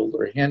disabled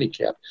or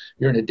handicapped.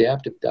 You're an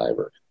adaptive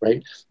diver,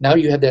 right? Now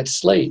you have that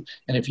slate.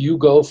 And if you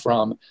go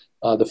from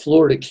the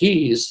Florida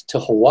Keys to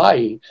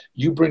Hawaii,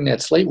 you bring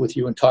that slate with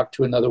you and talk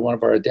to another one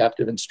of our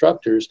adaptive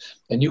instructors,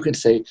 and you can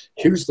say,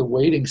 here's the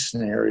waiting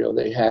scenario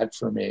they had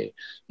for me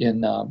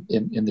in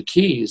the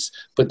Keys,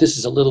 but this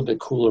is a little bit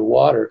cooler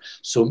water,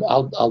 so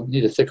I'll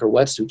need a thicker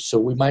wetsuit, so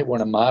we might want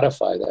to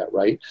modify that,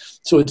 right?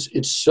 So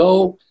it's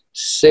so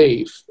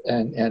safe,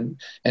 and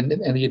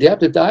the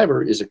adaptive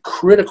diver is a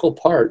critical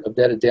part of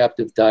that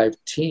adaptive dive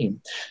team,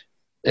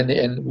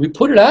 and we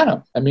put it on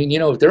them. I mean, you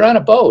know, if they're on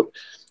a boat,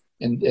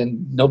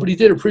 and nobody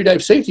did a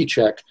pre-dive safety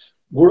check,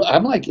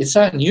 I'm like, it's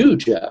on you,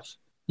 Jeff.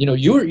 You know,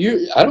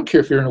 I don't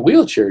care if you're in a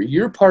wheelchair,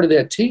 you're part of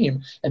that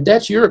team, and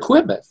that's your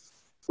equipment,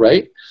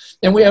 right?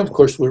 And we have, of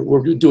course,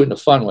 we're doing the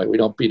fun way. We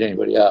don't beat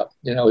anybody up.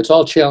 You know, it's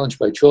all challenge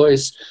by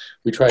choice.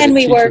 We try and to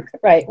we work it.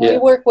 Right. Yeah.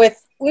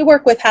 We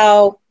work with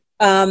how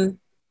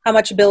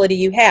much ability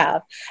you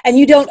have, and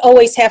you don't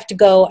always have to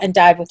go and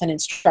dive with an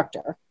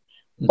instructor.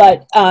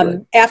 But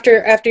right.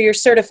 after you're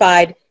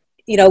certified,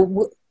 you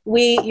know,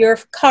 your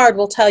card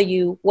will tell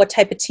you what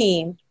type of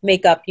team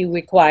makeup you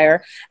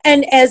require.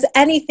 And as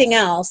anything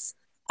else,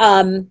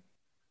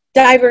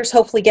 divers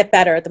hopefully get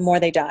better the more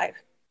they dive.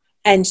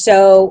 And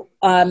so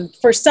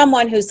for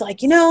someone who's like,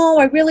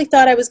 I really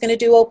thought I was going to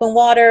do open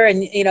water,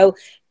 and,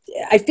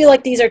 I feel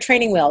like these are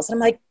training wheels. And I'm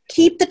like,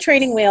 keep the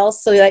training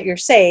wheels so that you're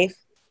safe,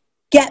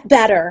 get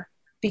better,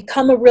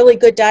 become a really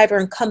good diver,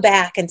 and come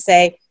back and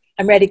say,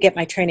 I'm ready to get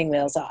my training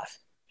wheels off.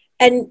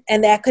 And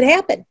that could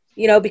happen,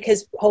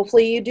 because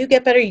hopefully you do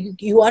get better.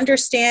 You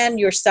understand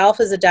yourself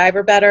as a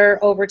diver better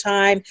over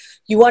time.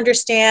 You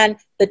understand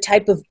the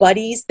type of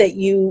buddies that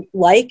you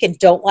like and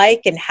don't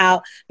like, and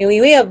how.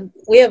 We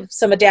have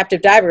some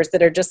adaptive divers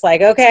that are just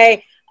like,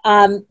 okay,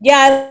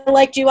 I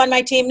liked you on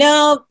my team.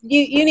 No,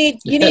 you need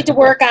to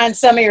work on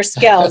some of your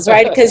skills,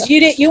 right? Because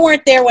you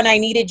weren't there when I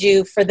needed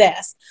you for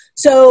this.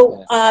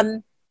 So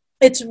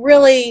it's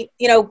really,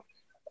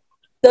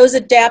 those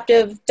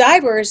adaptive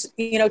divers,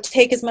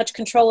 take as much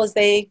control as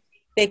they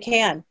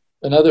can.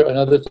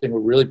 Another thing we're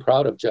really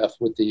proud of, Jeff,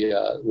 with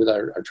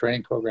our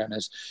training program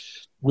is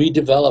we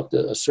developed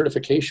a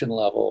certification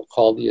level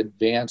called the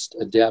Advanced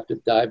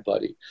Adaptive Dive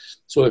Buddy.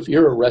 So if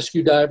you're a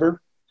rescue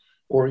diver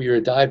or you're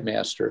a dive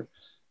master,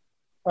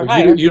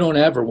 you don't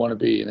ever want to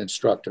be an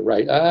instructor,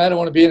 right? I don't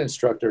want to be an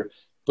instructor,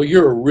 but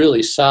you're a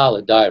really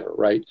solid diver,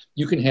 right?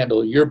 You can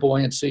handle your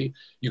buoyancy.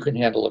 You can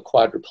handle a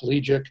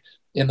quadriplegic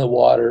in the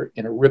water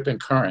in a ripping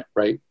current,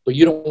 right? But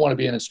you don't want to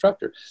be an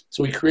instructor.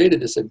 So we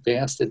created this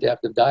Advanced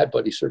Adaptive Dive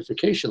Buddy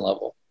certification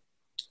level.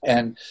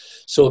 And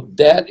so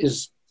that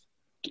is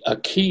a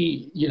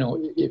key,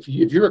 if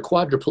you're a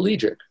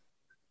quadriplegic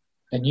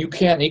and you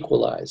can't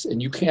equalize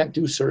and you can't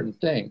do certain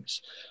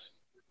things,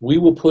 we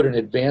will put an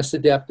Advanced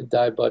Adaptive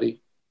Dive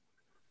Buddy,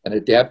 an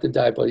adaptive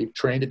dive buddy,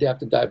 trained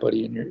adaptive dive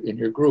buddy in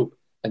your group.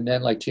 And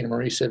then, like Tina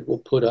Marie said, we'll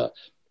put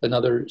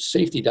another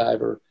safety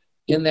diver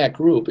in that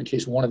group in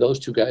case one of those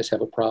two guys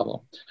have a problem.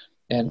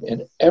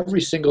 And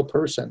every single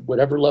person,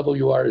 whatever level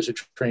you are as a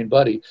trained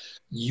buddy,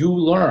 you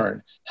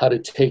learn how to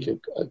take a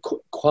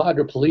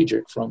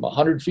quadriplegic from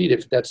 100 feet,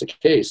 if that's the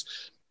case,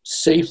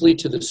 safely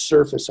to the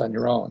surface on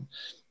your own.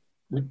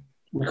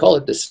 We call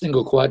it the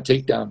single quad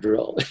takedown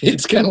drill.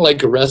 It's kind of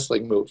like a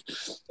wrestling move,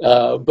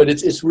 but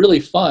it's really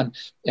fun.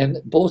 And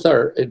both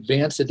our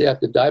advanced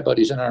adaptive dive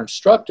buddies and our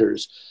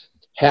instructors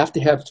have to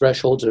have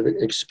thresholds of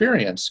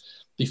experience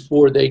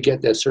before they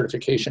get that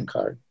certification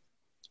card.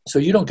 So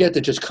you don't get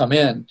to just come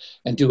in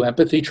and do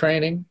empathy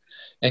training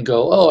and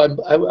go,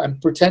 I'm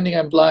pretending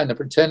I'm blind. I'm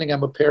pretending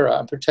I'm a para.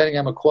 I'm pretending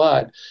I'm a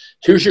quad.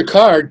 Here's your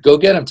card. Go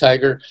get them,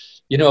 Tiger.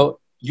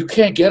 You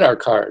can't get our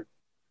card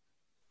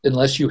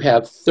unless you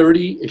have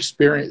 30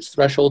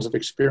 thresholds of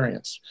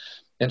experience.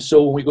 And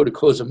so when we go to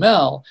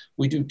Cozumel,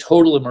 we do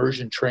total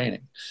immersion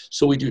training.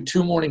 So we do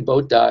 2 morning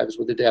boat dives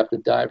with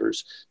adaptive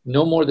divers,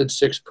 no more than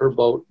 6 per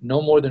boat,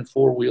 no more than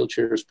 4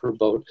 wheelchairs per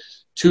boat,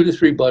 2 to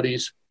 3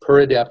 buddies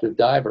per adaptive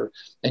diver.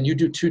 And you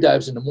do 2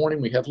 dives in the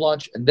morning, we have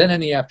lunch. And then in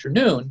the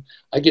afternoon,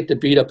 I get to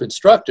beat up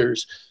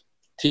instructors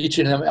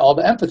teaching them all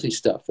the empathy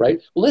stuff, right?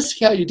 Well, let's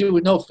see how you do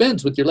with no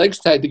fins with your legs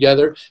tied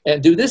together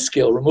and do this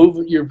skill,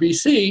 remove your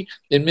BC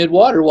in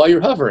mid-water while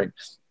you're hovering.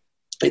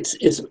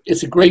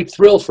 It's a great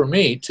thrill for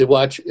me to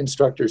watch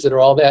instructors that are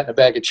all that in a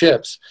bag of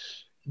chips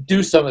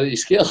do some of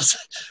these skills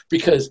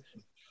because,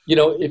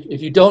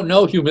 if you don't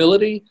know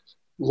humility,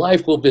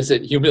 life will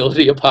visit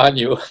humility upon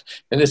you,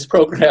 and this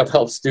program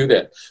helps do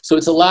that. So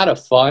it's a lot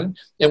of fun,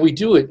 and we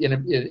do it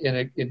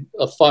in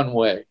a fun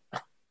way.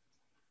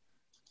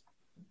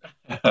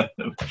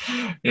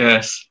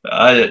 Yes,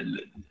 I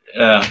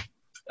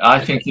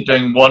think you're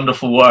doing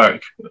wonderful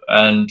work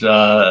and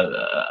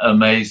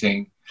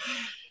amazing.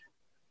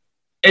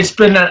 It's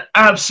been an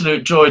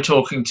absolute joy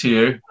talking to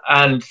you,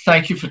 and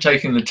thank you for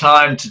taking the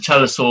time to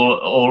tell us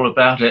all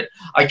about it.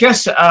 I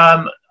guess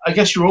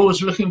you're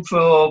always looking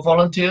for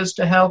volunteers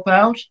to help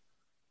out.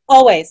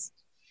 Always.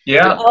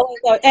 Yeah. Always,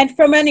 and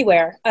from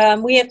anywhere.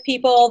 We have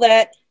people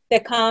that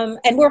come,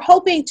 and we're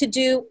hoping to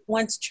do,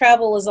 once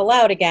travel is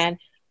allowed again,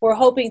 we're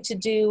hoping to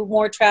do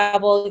more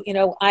travel.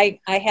 I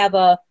have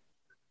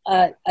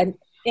an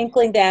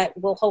inkling that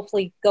we'll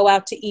hopefully go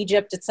out to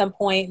Egypt at some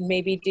point and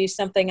maybe do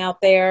something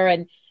out there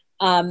and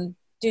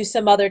do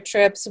some other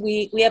trips.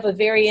 We have a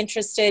very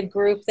interested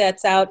group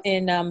that's out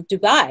in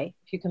Dubai,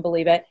 if you can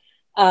believe it,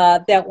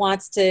 that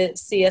wants to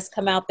see us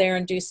come out there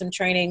and do some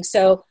training.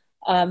 So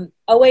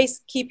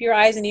always keep your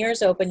eyes and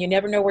ears open. You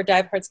never know where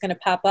Dive Heart's going to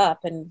pop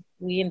up, and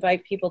we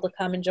invite people to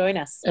come and join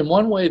us. And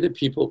one way that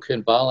people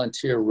can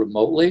volunteer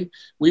remotely,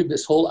 we have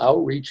this whole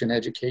outreach and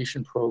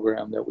education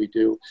program that we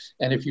do.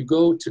 And if you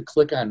go to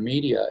click on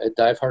media at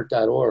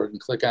diveheart.org and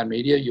click on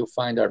media, you'll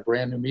find our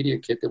brand new media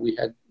kit that we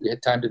had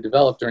time to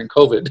develop during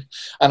COVID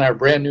on our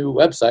brand new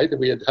website that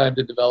we had time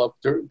to develop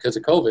because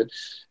of COVID.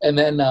 And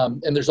then,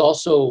 and there's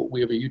also, we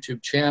have a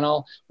YouTube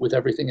channel with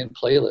everything in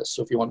playlists.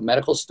 So if you want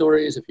medical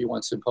stories, if you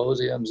want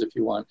symposiums, if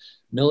you want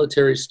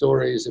military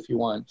stories, if you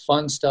want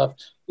fun stuff,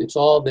 it's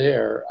all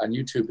there on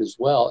YouTube as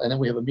well. And then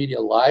we have a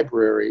media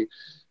library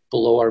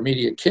below our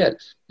media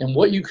kit. And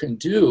what you can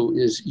do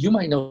is, you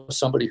might know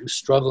somebody who's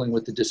struggling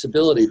with a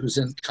disability, who's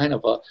in kind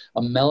of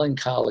a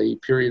melancholy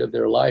period of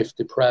their life,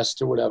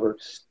 depressed or whatever.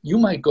 You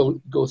might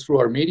go through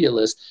our media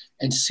list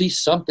and see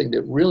something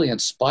that really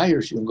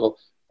inspires you and go,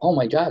 oh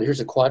my God, here's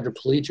a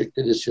quadriplegic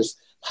that is just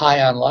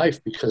high on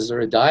life because they're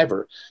a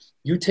diver.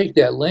 You take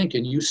that link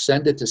and you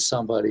send it to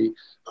somebody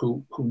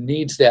who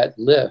needs that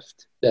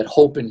lift, that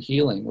hope and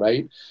healing,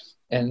 right?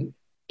 And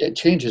it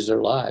changes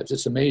their lives.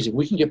 It's amazing.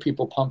 We can get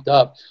people pumped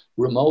up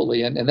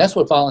remotely. And that's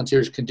what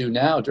volunteers can do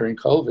now during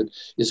COVID,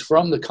 is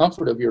from the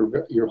comfort of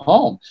your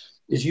home,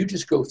 is you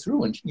just go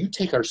through and you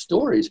take our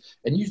stories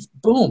and you,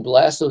 boom,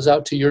 blast those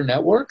out to your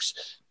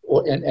networks,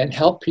 and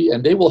help people,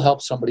 and they will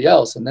help somebody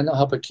else, and then they'll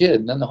help a kid,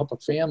 and then they'll help a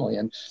family.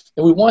 And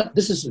we want,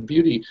 this is the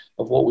beauty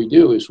of what we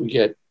do, is we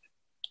get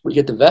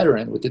the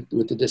veteran with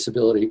the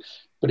disability,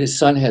 but his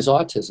son has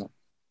autism.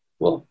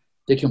 Well,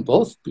 they can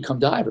both become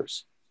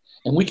divers,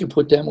 and we can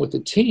put them with the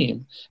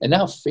team. And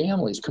now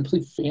families,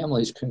 complete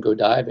families, can go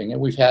diving.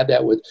 And we've had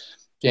that with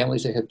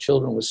families that have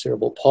children with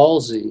cerebral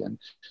palsy and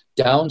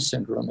Down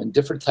syndrome and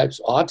different types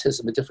of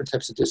autism and different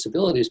types of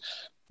disabilities.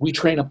 We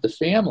train up the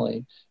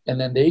family, and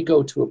then they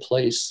go to a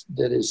place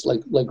that is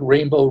like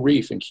Rainbow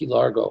Reef in Key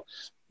Largo.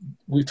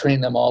 We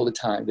train them all the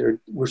time.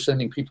 We're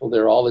sending people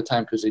there all the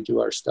time because they do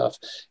our stuff.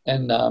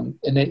 And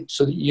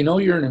so you know,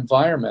 you're in an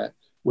environment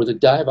where the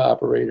dive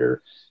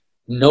operator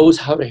knows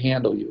how to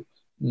handle you,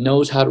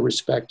 knows how to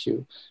respect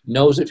you,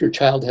 knows if your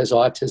child has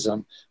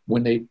autism.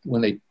 When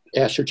they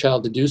ask your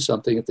child to do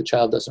something, if the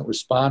child doesn't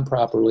respond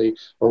properly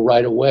or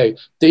right away,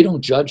 they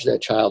don't judge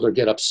that child or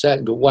get upset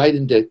and go, why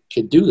didn't the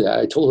kid do that?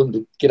 I told him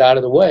to get out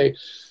of the way,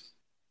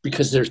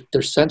 because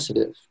they're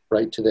sensitive,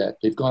 right, to that.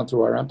 They've gone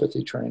through our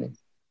empathy training.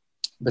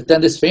 But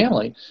then this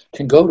family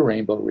can go to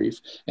Rainbow Reef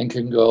and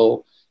can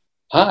go,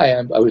 hi,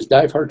 I was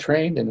dive hard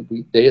trained,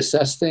 and they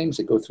assess things,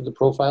 they go through the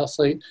profile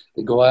slate,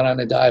 they go out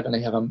on a dive, and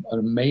they have an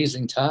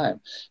amazing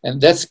time.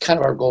 And that's kind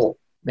of our goal.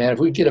 Man, if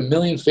we get 1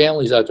 million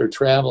families out there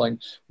traveling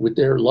with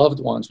their loved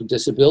ones with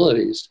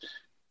disabilities,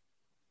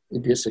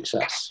 it'd be a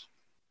success.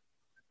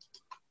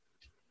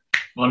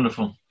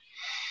 Wonderful.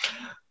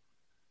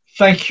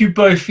 Thank you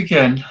both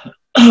again.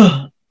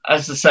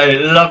 As I say,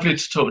 lovely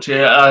to talk to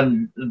you,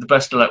 and the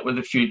best of luck with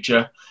the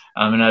future.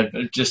 I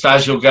mean, just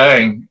as you're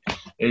going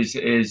is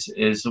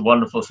a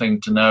wonderful thing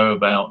to know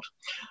about.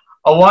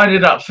 I'll wind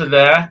it up for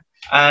there,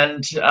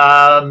 and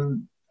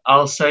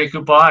I'll say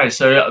goodbye.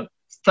 So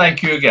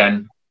thank you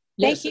again.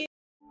 Thank you.